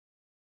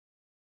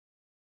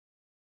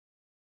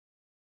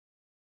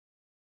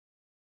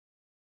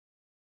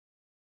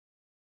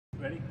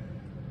Ready?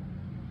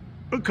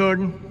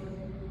 Recording.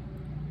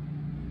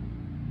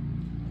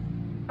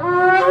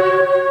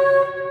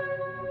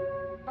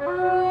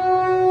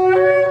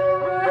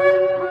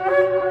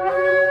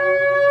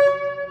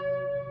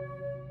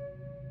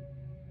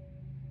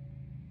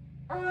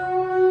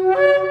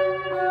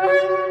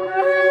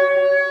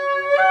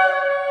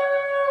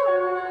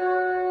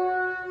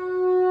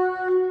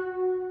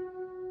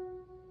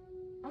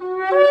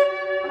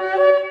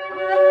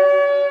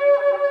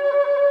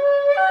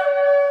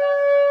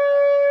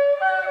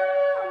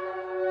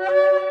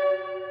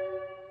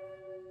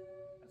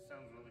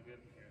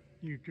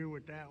 You through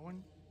with that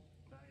one?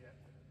 Not yet.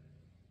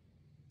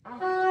 I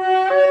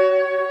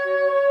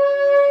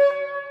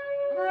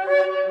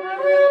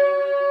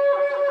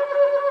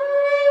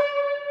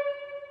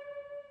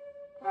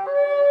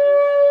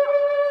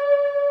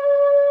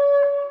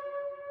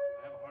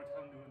have a hard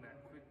time doing that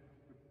quick,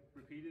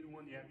 repeated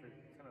one. You have to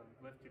kind of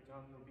lift your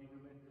tongue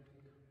repeatedly.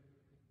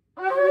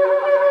 That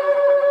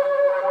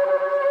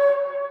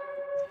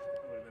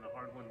would have been a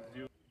hard one to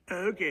do.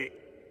 Okay.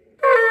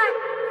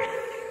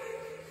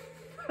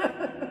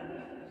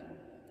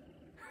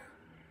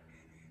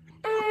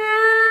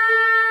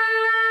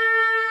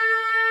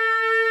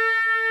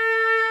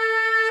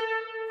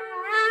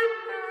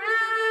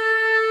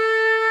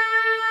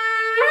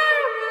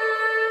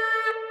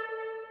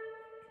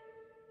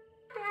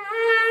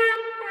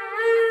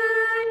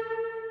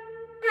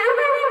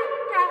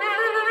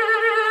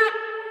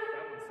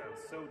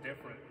 So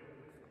different.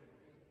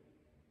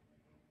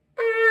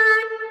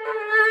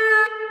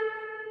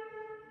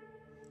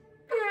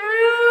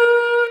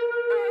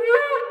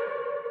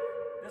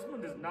 This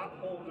one does not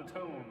hold a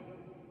tone.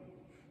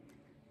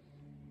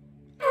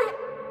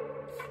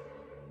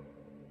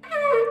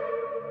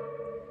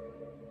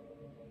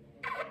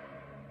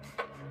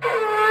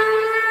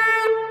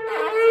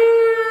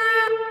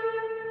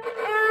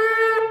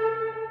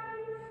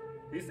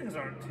 These things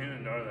aren't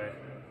tuned, are they?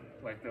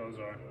 Like those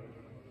are.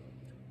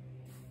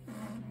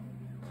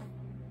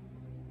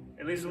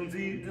 At least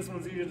this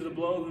one's easier to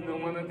blow than the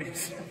one that they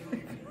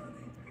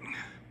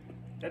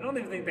I don't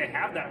even think they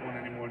have that one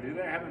anymore, do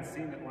they? I haven't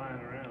seen it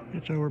lying around.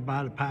 It's over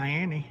by the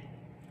Piany.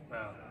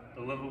 Wow,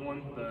 the little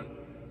one, the...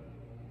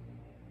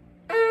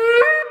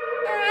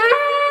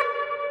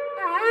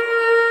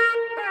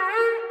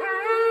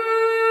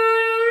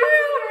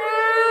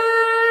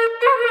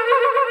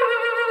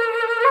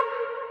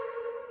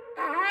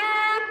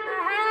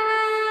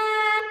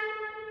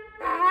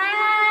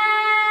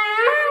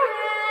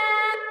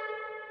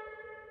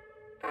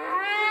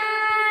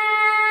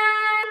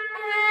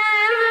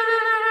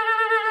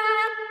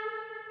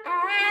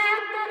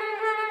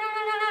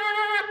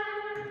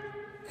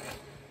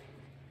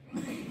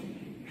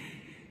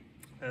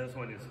 This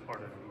one is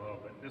harder to blow,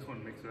 but this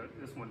one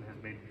this one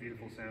has made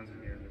beautiful sounds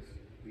in here this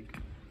week.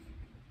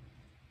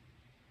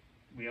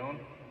 We on?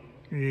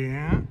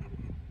 Yeah.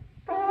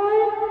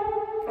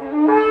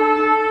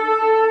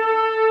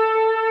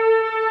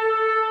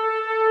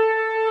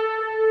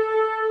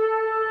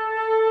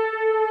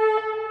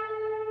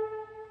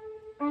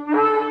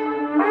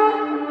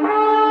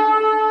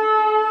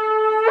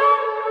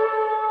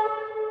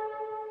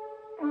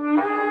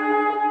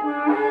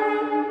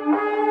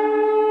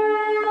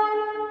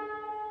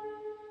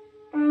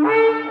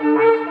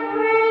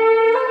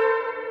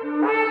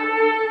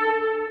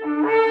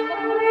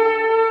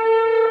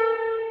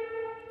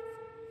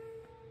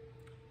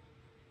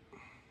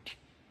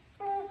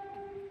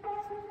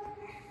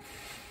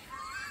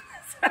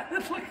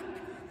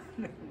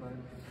 Never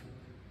mind.